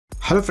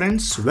Hello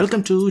friends,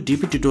 welcome to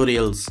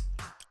dptutorials.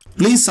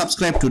 Please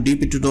subscribe to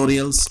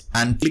dptutorials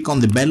and click on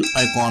the bell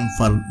icon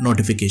for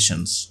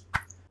notifications.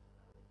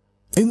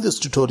 In this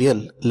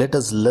tutorial, let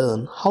us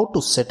learn how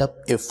to set up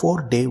a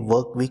 4-day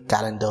work week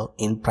calendar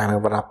in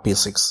Primavera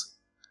P6.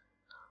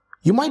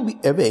 You might be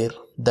aware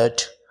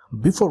that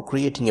before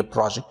creating a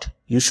project,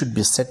 you should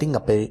be setting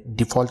up a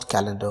default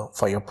calendar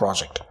for your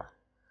project.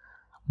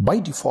 By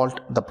default,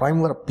 the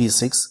Primavera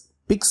P6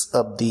 picks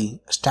up the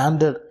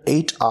standard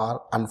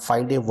 8-hour and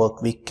 5-day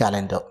work week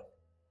calendar.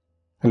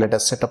 Let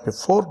us set up a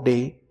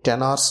 4-day,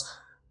 10 hours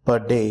per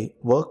day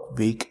work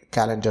week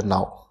calendar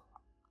now.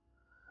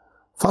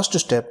 First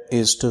step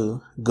is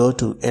to go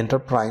to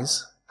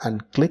Enterprise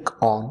and click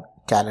on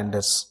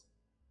Calendars.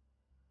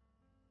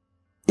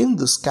 In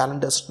this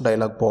Calendars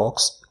dialog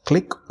box,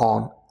 click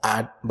on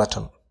Add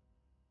button.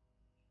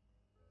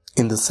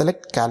 In the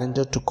Select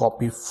Calendar to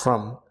copy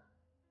from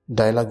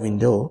dialog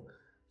window,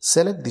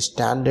 select the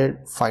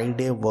standard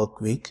 5-day work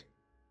week,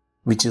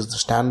 which is the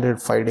standard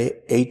 5-day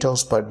 8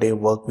 hours per day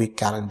work week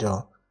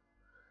calendar.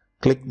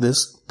 Click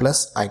this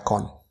plus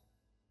icon.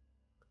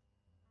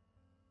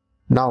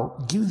 Now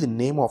give the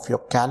name of your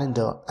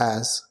calendar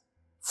as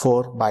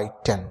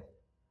 4/10.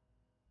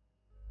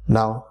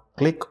 Now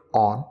click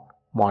on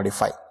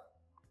Modify.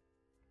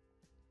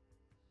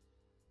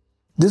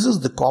 This is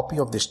the copy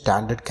of the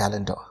standard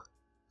calendar.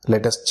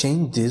 Let us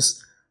change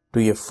this to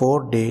a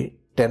 4-day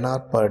 10-hour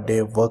per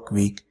day work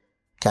week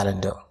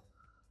calendar.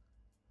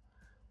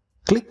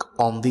 Click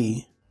on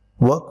the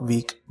Work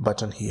Week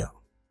button here.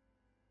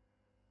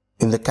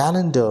 In the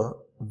calendar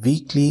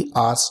weekly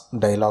hours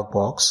dialog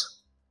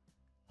box,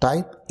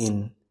 type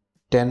in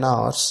 10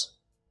 hours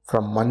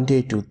from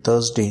Monday to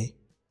Thursday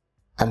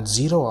and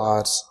 0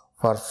 hours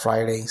for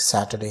Friday,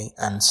 Saturday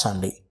and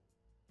Sunday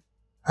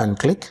and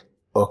click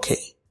OK.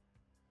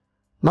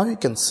 Now you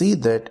can see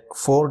that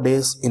 4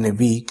 days in a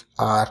week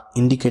are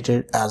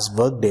indicated as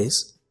work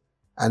days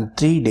and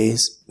 3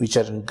 days, which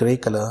are in grey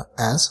color,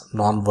 as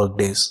non-work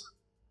days.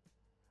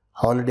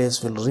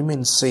 Holidays will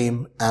remain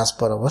same as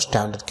per our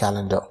standard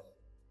calendar.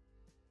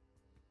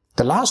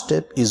 The last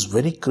step is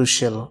very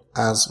crucial,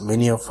 as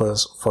many of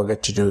us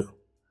forget to do.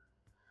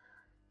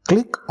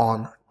 Click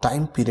on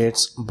Time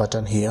Periods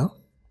button here.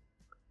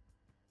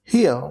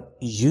 Here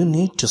you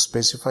need to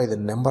specify the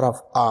number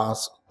of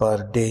hours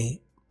per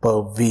day, per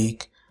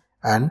week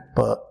and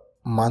per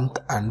month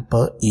and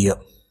per year.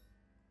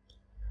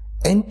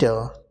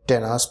 Enter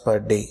 10 hours per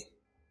day,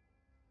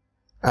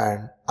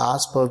 and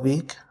hours per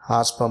week,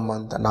 hours per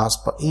month and hours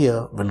per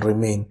year will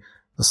remain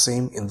the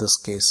same in this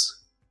case.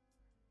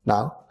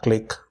 Now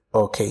click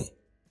OK.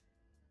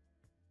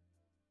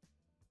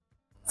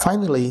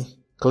 Finally,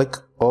 click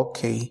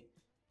OK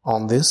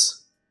on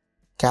this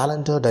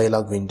calendar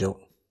dialog window.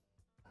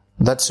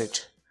 That's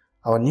it.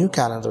 Our new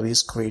calendar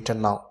is created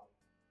now.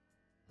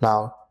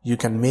 Now you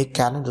can make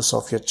calendars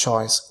of your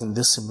choice in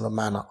this similar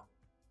manner.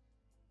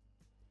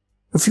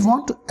 If you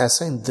want to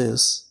assign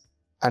this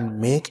and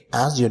make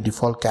as your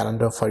default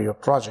calendar for your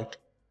project,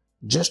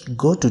 just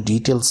go to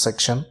Details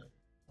section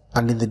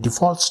and in the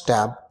Defaults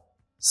tab,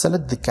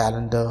 select the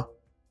Calendar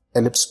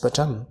ellipse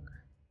button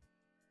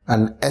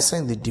and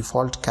assign the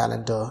default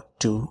calendar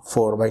to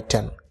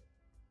 4/10.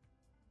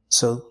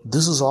 So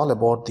this is all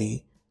about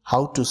the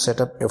how to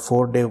set up a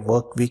 4-day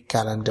work week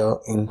calendar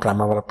in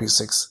Primavera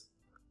P6.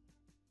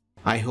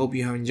 I hope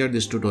you have enjoyed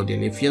this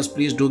tutorial. If yes,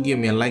 please do give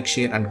me a like,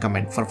 share and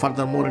comment. For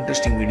further more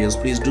interesting videos,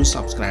 please do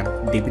subscribe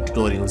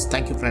dptutorials.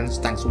 Thank you friends.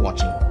 Thanks for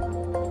watching.